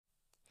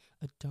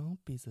Don't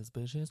be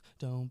suspicious.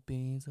 Don't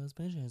be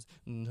suspicious.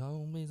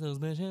 Don't be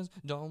suspicious.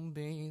 Don't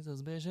be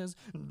suspicious.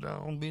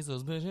 Don't be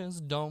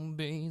suspicious. Don't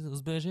be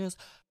suspicious.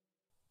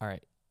 All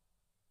right.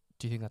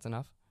 Do you think that's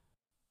enough?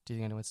 Do you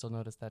think anyone still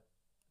noticed that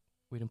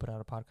we didn't put out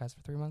a podcast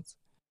for 3 months?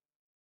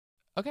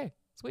 Okay,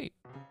 sweet.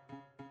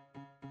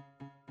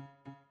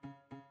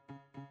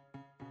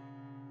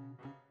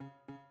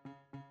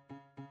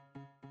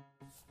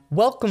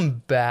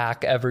 Welcome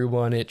back,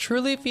 everyone. It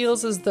truly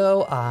feels as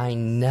though I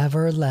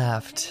never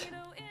left.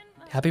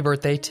 Happy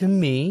birthday to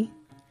me.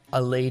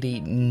 A lady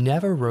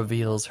never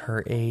reveals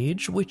her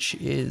age, which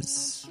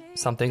is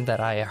something that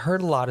I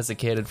heard a lot as a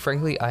kid, and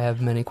frankly, I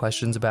have many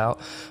questions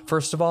about.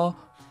 First of all,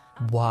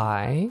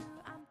 why?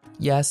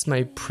 Yes,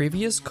 my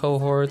previous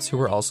cohorts, who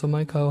were also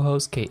my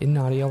co-hosts, Kate and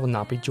Nadia, will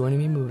not be joining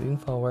me moving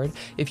forward.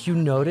 If you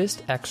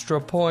noticed,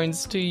 extra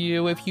points to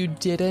you. If you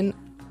didn't,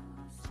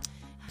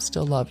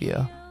 still love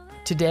you.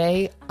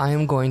 Today, I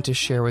am going to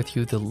share with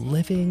you the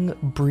living,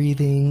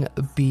 breathing,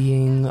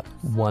 being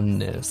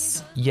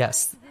oneness.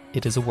 Yes,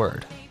 it is a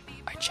word.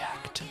 I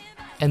checked.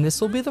 And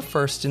this will be the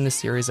first in the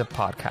series of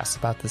podcasts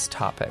about this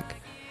topic.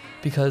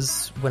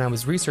 Because when I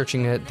was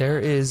researching it, there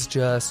is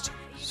just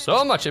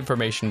so much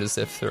information to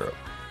sift through.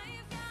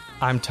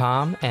 I'm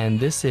Tom, and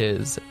this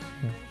is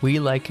We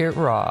Like It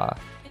Raw.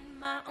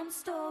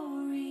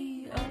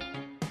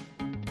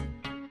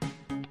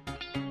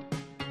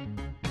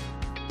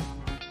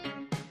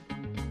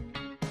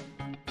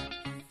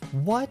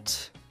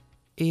 What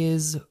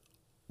is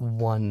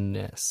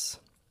oneness?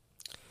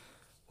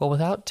 Well,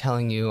 without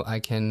telling you, I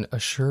can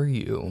assure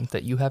you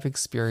that you have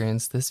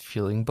experienced this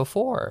feeling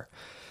before.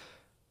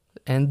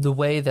 And the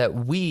way that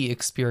we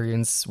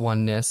experience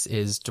oneness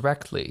is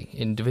directly,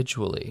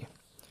 individually.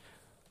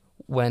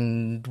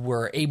 When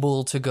we're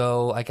able to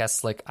go, I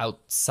guess, like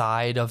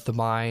outside of the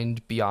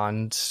mind,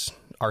 beyond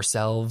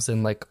ourselves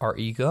and like our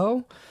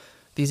ego,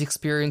 these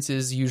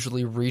experiences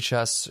usually reach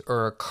us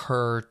or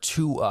occur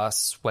to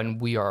us when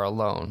we are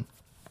alone.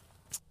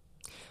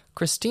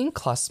 Christine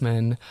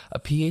Klussman, a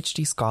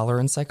PhD scholar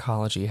in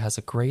psychology, has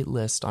a great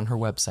list on her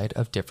website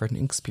of different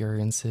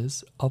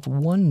experiences of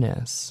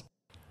oneness.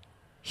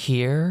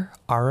 Here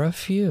are a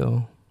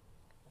few.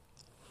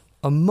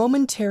 A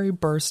momentary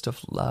burst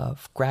of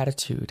love,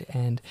 gratitude,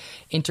 and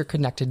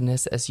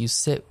interconnectedness as you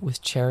sit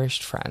with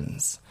cherished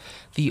friends.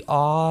 The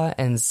awe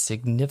and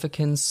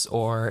significance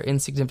or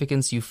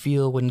insignificance you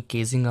feel when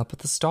gazing up at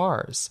the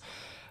stars.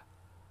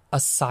 A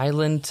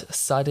silent,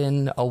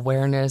 sudden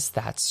awareness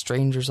that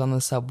strangers on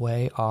the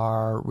subway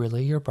are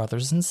really your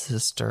brothers and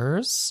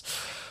sisters.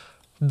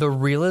 The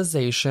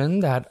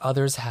realization that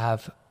others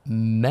have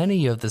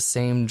many of the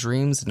same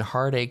dreams and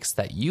heartaches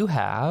that you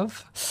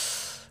have.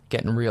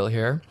 Getting real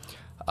here.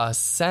 A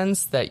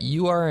sense that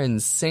you are in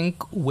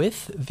sync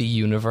with the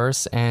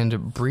universe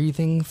and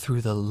breathing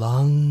through the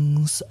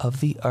lungs of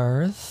the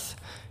earth.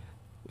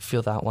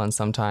 Feel that one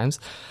sometimes.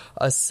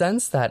 A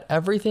sense that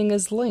everything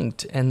is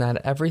linked and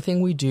that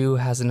everything we do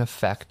has an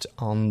effect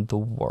on the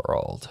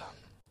world.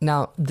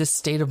 Now, this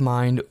state of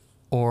mind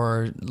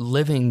or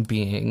living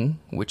being,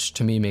 which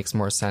to me makes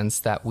more sense,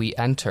 that we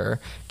enter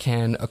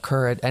can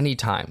occur at any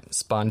time,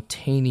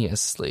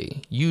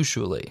 spontaneously,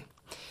 usually.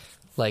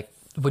 Like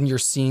when you're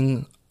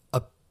seeing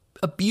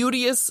a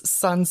beauteous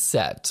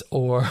sunset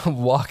or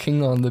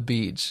walking on the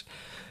beach.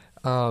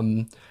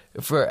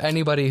 For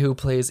anybody who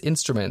plays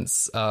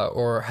instruments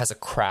or has a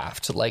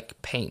craft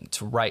like paint,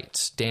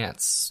 write,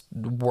 dance,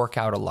 work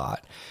out a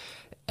lot.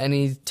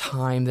 Any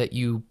time that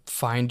you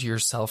find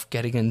yourself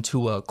getting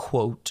into a,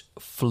 quote,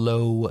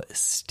 flow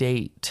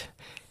state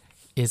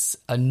is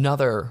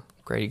another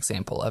great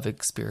example of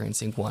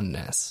experiencing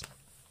oneness.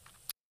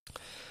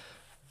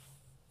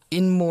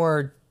 In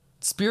more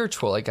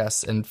spiritual, I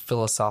guess, and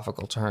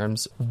philosophical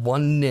terms,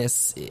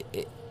 oneness,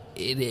 it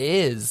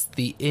is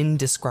the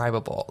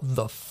indescribable,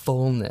 the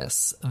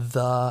fullness,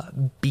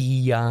 the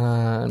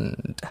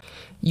beyond.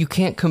 You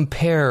can't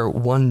compare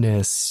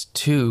oneness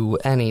to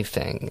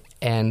anything,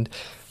 and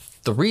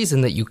the reason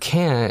that you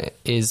can't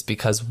is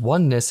because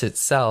oneness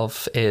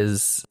itself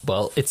is,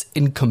 well, it's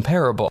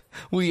incomparable.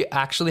 We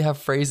actually have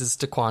phrases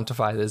to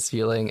quantify this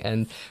feeling,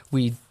 and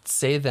we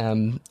say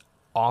them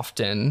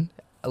often,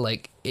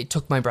 like, it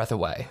took my breath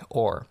away,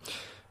 or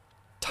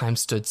time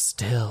stood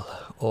still,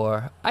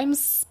 or I'm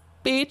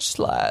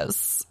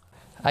speechless.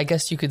 I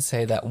guess you could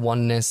say that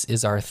oneness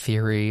is our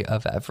theory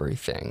of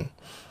everything.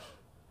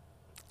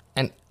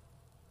 And,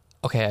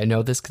 okay, I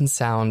know this can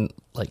sound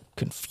like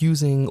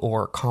confusing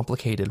or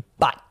complicated,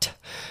 but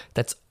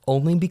that's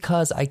only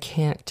because I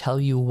can't tell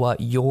you what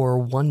your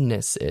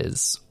oneness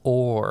is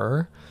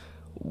or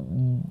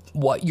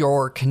what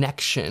your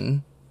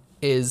connection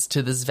is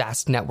to this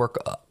vast network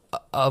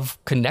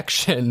of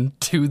connection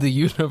to the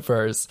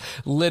universe.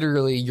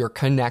 Literally your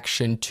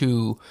connection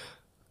to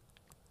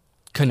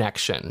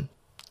connection,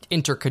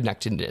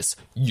 interconnectedness,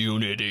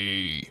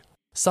 unity.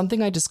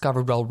 Something I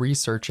discovered while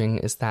researching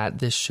is that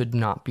this should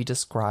not be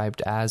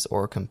described as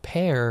or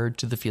compared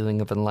to the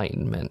feeling of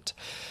enlightenment,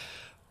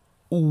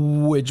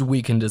 which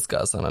we can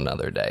discuss on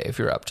another day if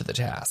you're up to the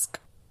task.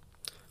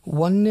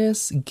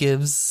 Oneness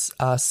gives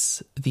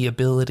us the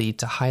ability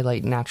to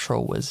highlight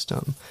natural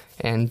wisdom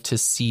and to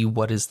see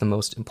what is the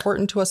most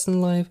important to us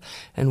in life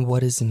and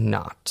what is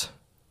not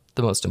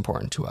the most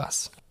important to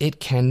us. It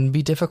can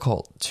be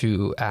difficult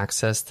to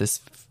access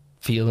this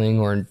feeling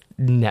or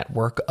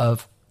network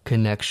of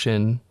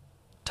connection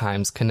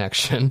times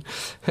connection.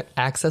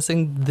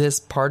 Accessing this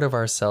part of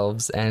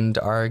ourselves and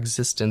our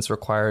existence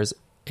requires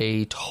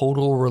a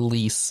total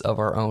release of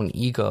our own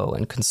ego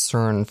and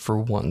concern for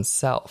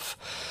oneself.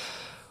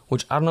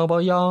 Which I don't know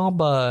about y'all,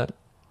 but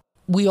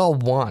we all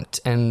want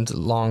and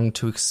long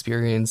to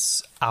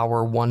experience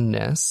our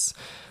oneness,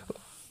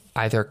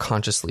 either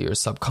consciously or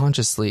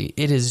subconsciously.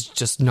 It is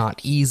just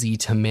not easy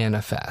to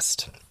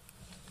manifest.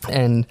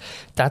 And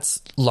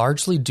that's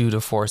largely due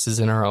to forces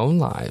in our own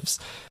lives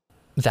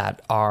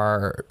that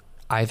are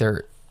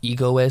either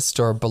egoist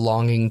or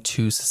belonging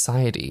to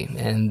society,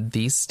 and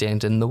these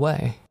stand in the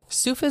way.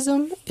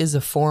 Sufism is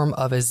a form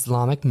of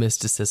Islamic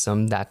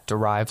mysticism that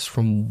derives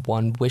from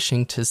one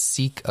wishing to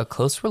seek a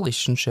close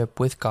relationship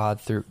with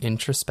God through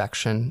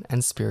introspection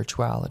and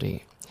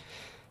spirituality.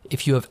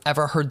 If you have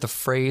ever heard the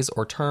phrase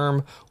or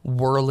term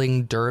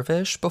whirling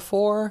dervish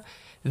before,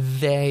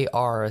 they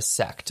are a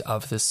sect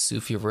of the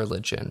Sufi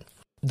religion.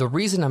 The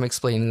reason I'm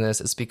explaining this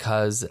is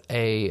because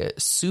a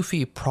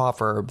Sufi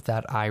proverb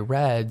that I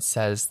read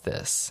says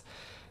this,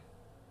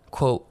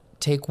 quote,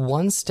 "Take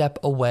one step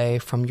away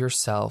from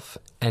yourself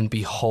and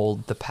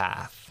behold the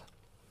path."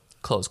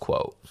 Close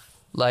quote.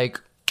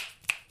 Like,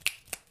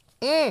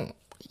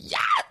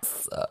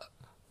 yes!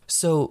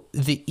 So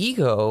the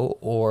ego,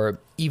 or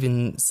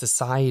even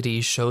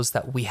society, shows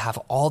that we have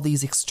all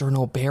these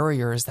external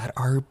barriers that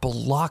are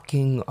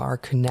blocking our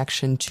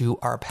connection to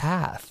our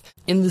path.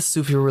 In the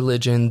Sufi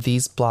religion,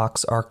 these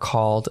blocks are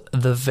called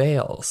the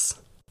veils.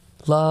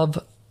 Love,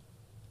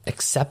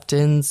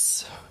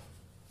 acceptance,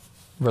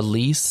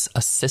 release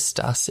assist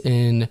us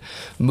in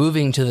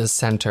moving to the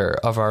center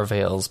of our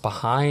veils,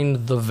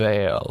 behind the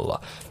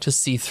veil, to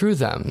see through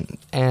them.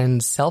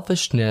 And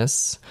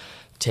selfishness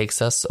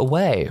takes us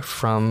away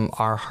from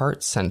our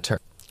heart center.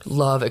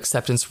 Love,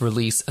 acceptance,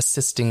 release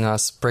assisting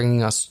us,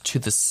 bringing us to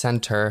the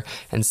center,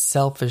 and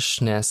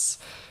selfishness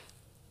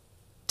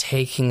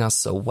taking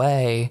us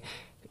away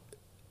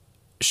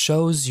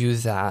shows you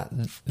that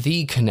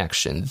the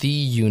connection, the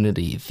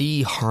unity,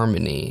 the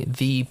harmony,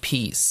 the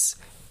peace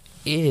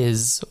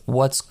is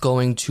what's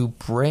going to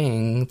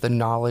bring the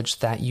knowledge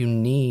that you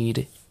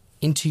need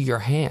into your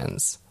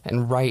hands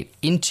and right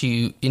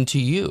into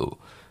you.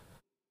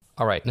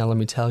 All right, now let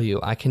me tell you,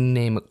 I can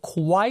name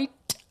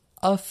quite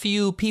a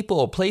few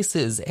people,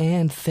 places,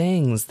 and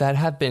things that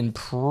have been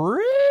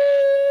pretty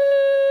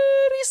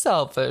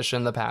selfish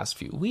in the past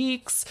few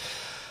weeks.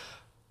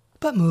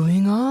 But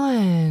moving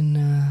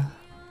on,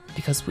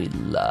 because we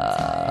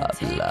love.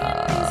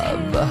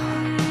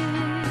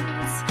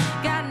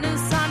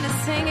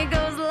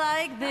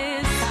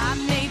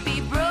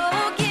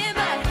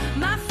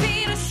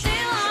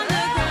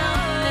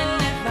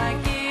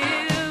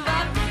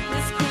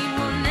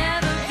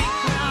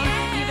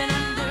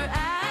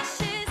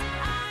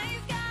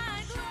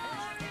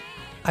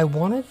 I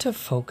wanted to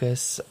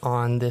focus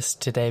on this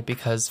today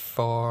because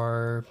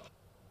for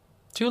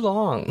too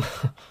long,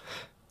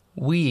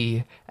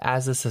 we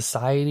as a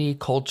society,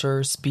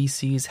 culture,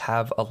 species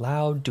have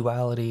allowed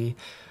duality,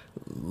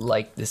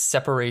 like this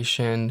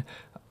separation,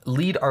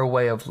 lead our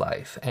way of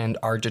life and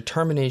our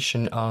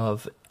determination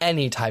of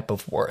any type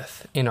of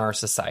worth in our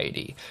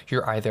society.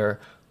 You're either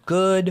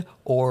good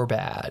or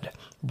bad,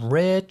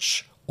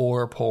 rich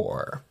or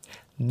poor,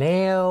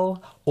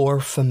 male or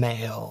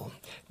female,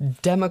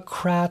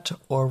 Democrat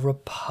or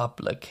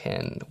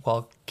Republican.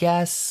 Well,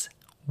 guess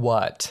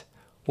what?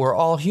 We're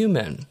all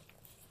human.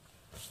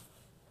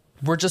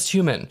 We're just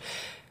human.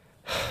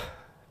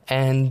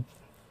 And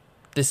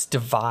this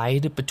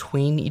divide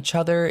between each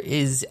other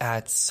is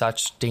at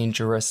such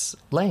dangerous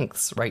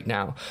lengths right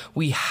now.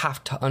 We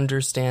have to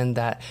understand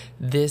that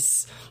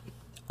this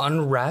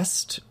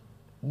unrest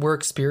we're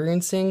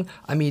experiencing,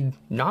 I mean,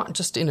 not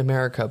just in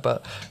America,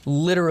 but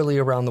literally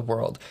around the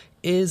world,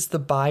 is the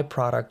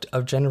byproduct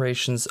of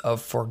generations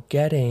of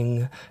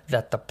forgetting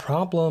that the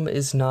problem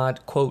is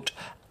not, quote,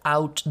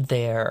 out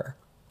there.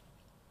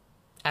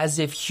 As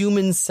if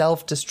human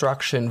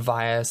self-destruction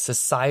via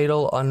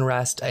societal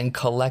unrest and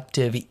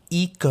collective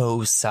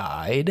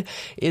ecocide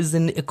is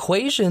an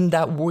equation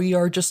that we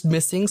are just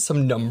missing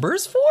some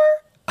numbers for?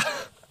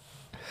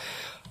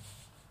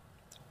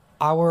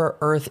 Our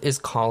Earth is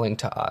calling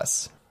to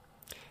us.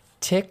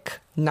 Thich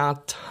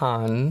Nhat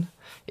Hanh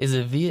is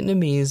a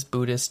Vietnamese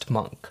Buddhist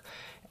monk,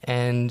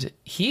 and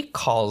he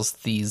calls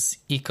these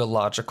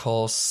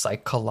ecological,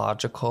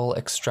 psychological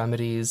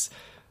extremities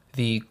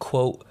the,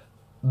 quote,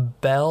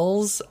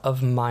 bells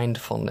of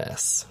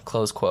mindfulness,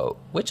 close quote,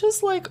 which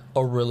is like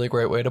a really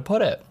great way to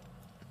put it.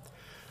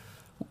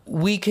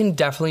 We can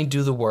definitely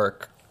do the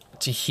work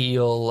to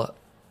heal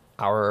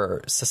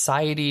our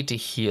society, to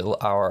heal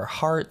our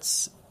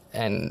hearts,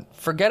 And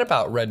forget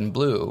about red and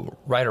blue,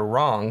 right or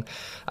wrong.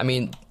 I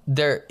mean,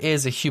 there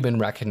is a human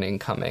reckoning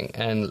coming.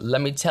 And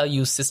let me tell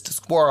you, Sister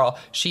Squirrel,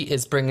 she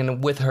is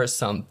bringing with her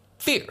some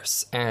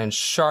fierce and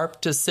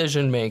sharp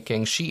decision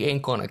making. She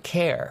ain't gonna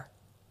care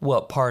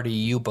what party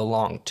you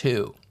belong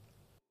to.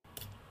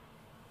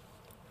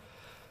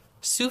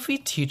 Sufi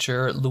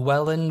teacher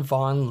Llewellyn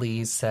Vaughan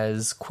Lee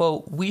says,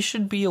 quote, "We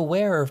should be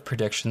aware of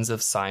predictions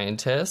of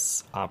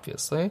scientists,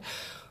 obviously.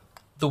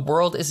 The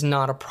world is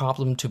not a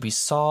problem to be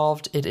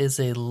solved. It is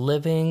a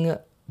living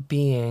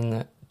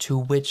being to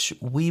which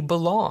we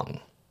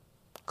belong."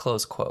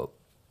 Close quote.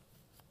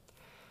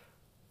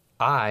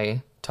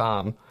 I,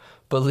 Tom,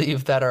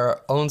 believe that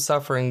our own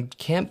suffering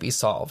can't be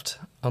solved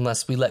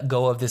unless we let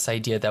go of this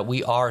idea that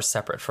we are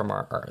separate from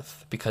our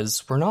Earth,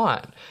 because we're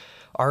not.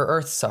 Our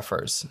Earth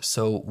suffers,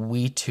 so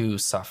we too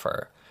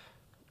suffer.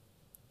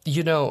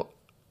 You know,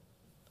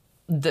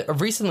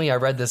 recently I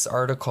read this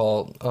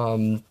article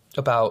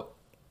about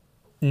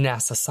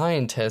NASA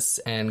scientists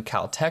and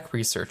Caltech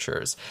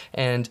researchers,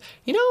 and,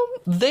 you know,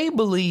 they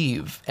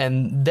believe,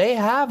 and they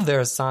have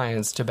their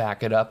science to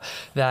back it up,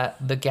 that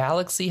the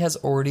galaxy has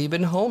already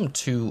been home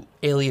to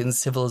alien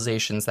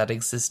civilizations that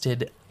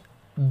existed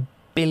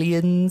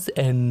billions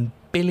and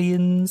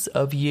billions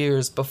of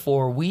years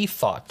before we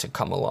thought to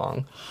come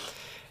along.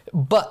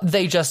 But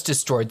they just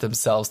destroyed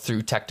themselves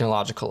through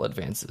technological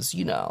advances.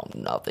 You know,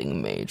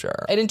 nothing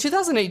major. And in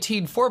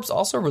 2018, Forbes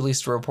also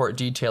released a report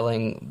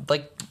detailing,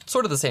 like,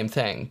 sort of the same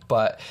thing.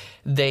 But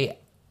they,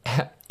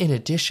 in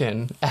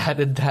addition,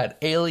 added that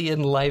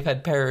alien life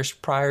had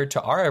perished prior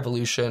to our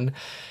evolution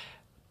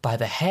by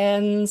the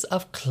hands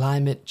of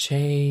climate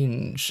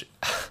change.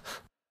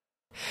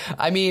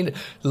 I mean,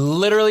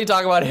 literally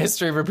talk about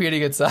history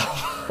repeating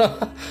itself.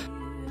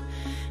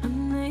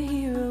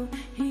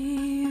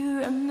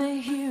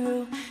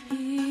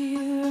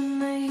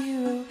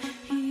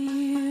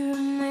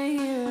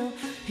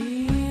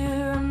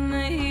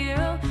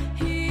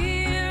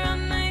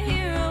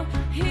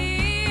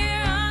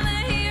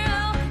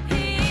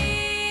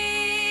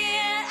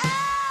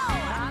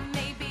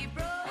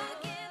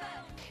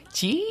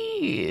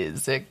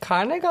 Jeez, it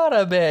kind of got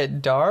a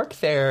bit dark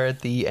there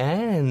at the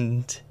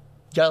end.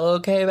 Y'all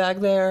okay back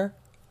there?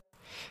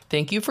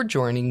 Thank you for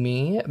joining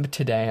me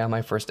today on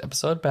my first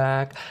episode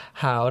back.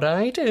 How'd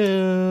I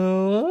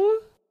do?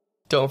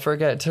 Don't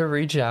forget to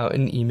reach out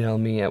and email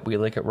me at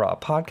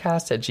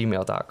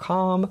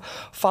welikeitrawpodcast@gmail.com.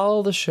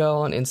 Follow the show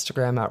on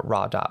Instagram at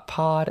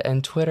raw.pod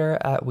and Twitter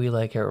at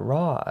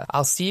welikeItRaw.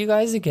 I'll see you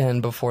guys again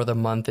before the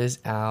month is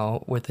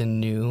out with a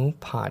new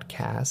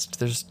podcast.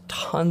 There's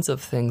tons of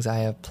things I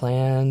have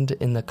planned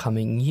in the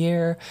coming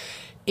year.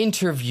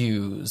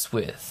 Interviews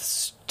with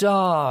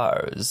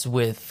stars,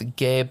 with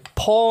gay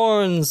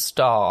porn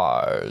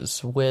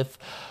stars, with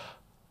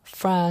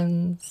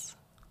friends,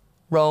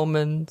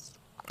 Romans,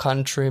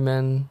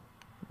 countrymen,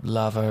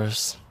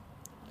 lovers.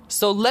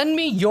 So lend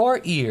me your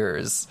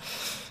ears,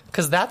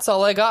 because that's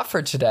all I got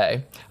for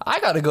today. I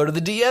gotta go to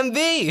the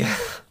DMV.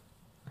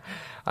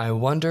 I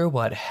wonder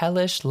what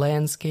hellish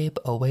landscape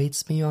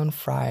awaits me on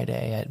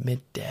Friday at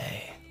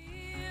midday.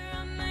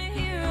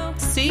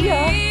 See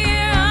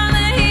ya!